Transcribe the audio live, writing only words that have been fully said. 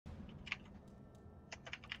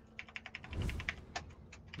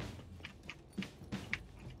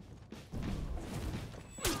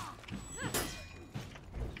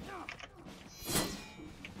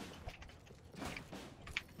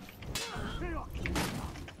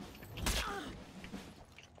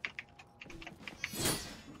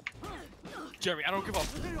Jeremy, I don't give a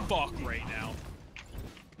fuck right now.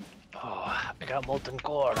 Oh, I got molten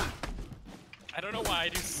core. I don't know why I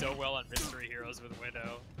do so well on mystery heroes with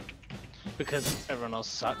Widow. Because everyone else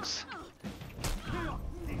sucks.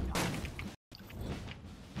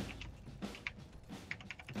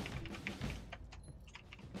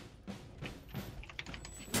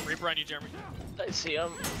 Reaper on you, Jeremy. I see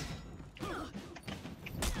him.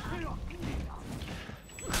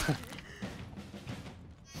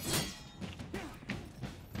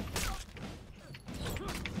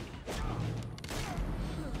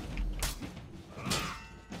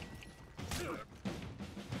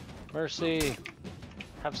 Mercy,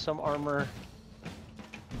 have some armor.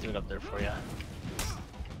 Do it up there for you.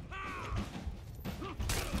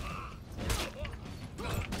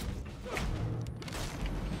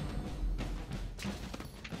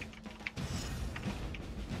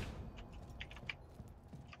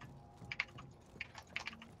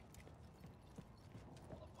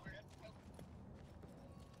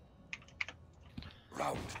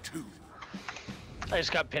 Round 2. I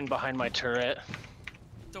just got pinned behind my turret.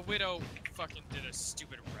 The Widow fucking did a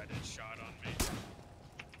stupid Reddit shot on me.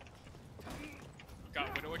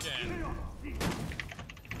 Got Widow again.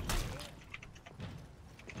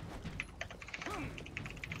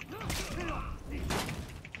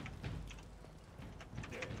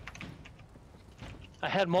 I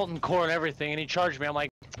had molten core and everything, and he charged me. I'm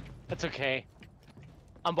like, that's okay.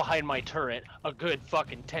 I'm behind my turret, a good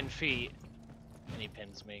fucking 10 feet. And he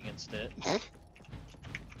pins me against it.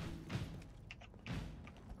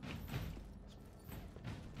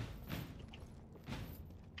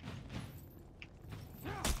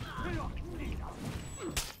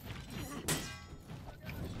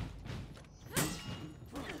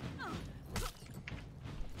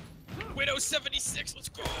 Widow 76, let's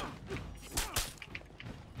go!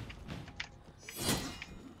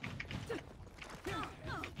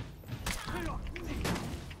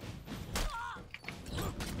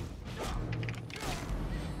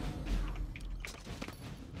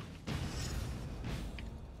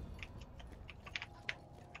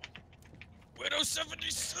 Widow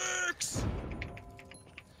 76!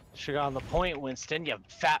 Should've got on the point, Winston, you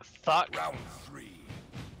fat fuck. Round 3.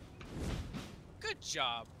 Good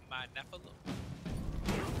job, my Nephilim.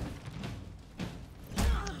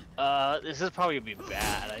 This is probably gonna be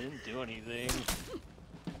bad. I didn't do anything.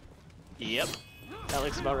 Yep. That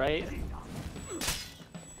looks about right.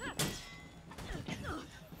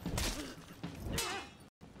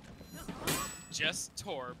 Just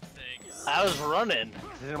Torb things. I was running.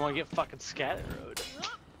 I didn't want to get fucking scattered.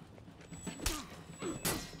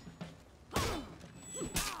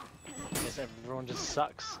 Guess everyone just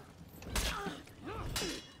sucks.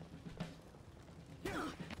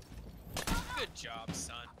 Good job,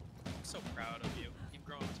 son. I'm so proud of you. You've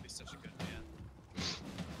grown to be such a good man.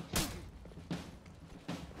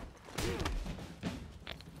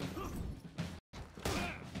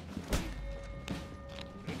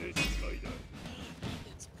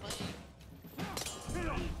 It's playing.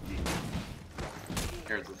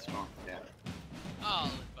 Here's the smoke, yeah. I'll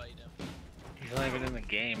invite him. He's not even in the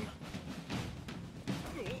game.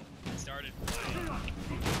 I started playing.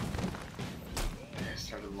 I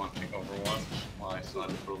started launching Overwatch while I still had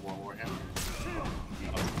to put one more hammer.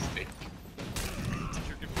 That was a mistake. Did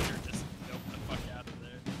your computer just nope the fuck out of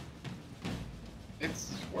there?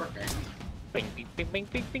 It's working. Bing, bing, bing, bing,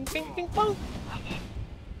 bing, bing, bing, bing, bong.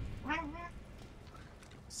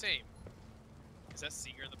 Same. Is that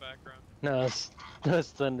Seeger in the background? No,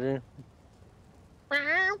 that's Thunder.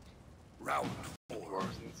 Round 4. Wars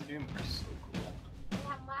in this game are so cool.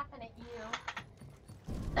 I'm laughing at you.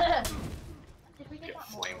 Did we Get get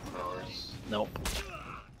that more? flamethrowers. Nope.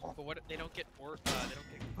 But what they don't get they don't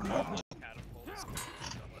get catapults.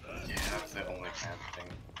 Yeah, that's the only kind of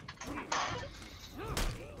thing.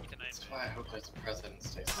 That's why I hope there's a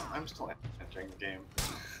President's Day. So I'm still entering the game.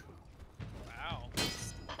 Wow.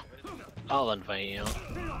 I'll invite you.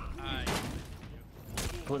 I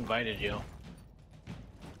Who invited you?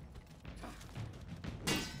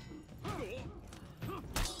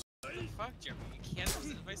 fuck, Jeremy. You can't just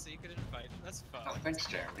invite so you could invite. That's fun. Oh, thanks,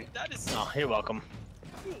 Jeremy. That is Oh, you're welcome.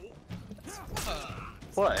 that's fun.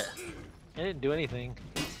 What? I didn't do anything.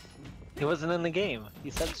 He wasn't in the game.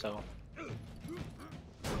 He said so.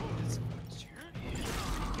 That's fun, Jeremy.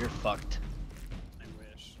 You're fucked. I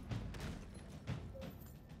wish.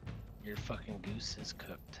 Your fucking goose is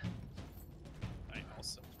cooked. I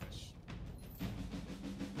also wish.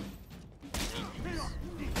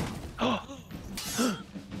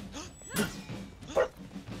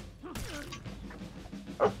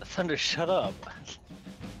 Thunder, shut up.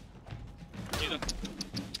 Dude,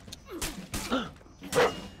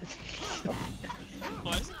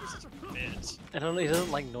 I don't know, he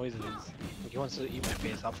doesn't like noises. Like, he wants to eat my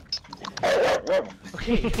face off.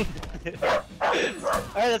 Okay.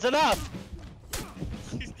 Alright, that's enough!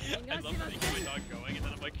 I love making my dog going, and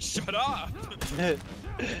then I'm like, shut up!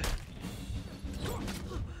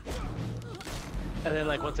 And then,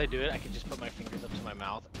 like, once I do it, I can just put my fingers up to my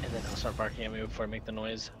mouth, and then he'll start barking at me before I make the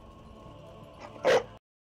noise.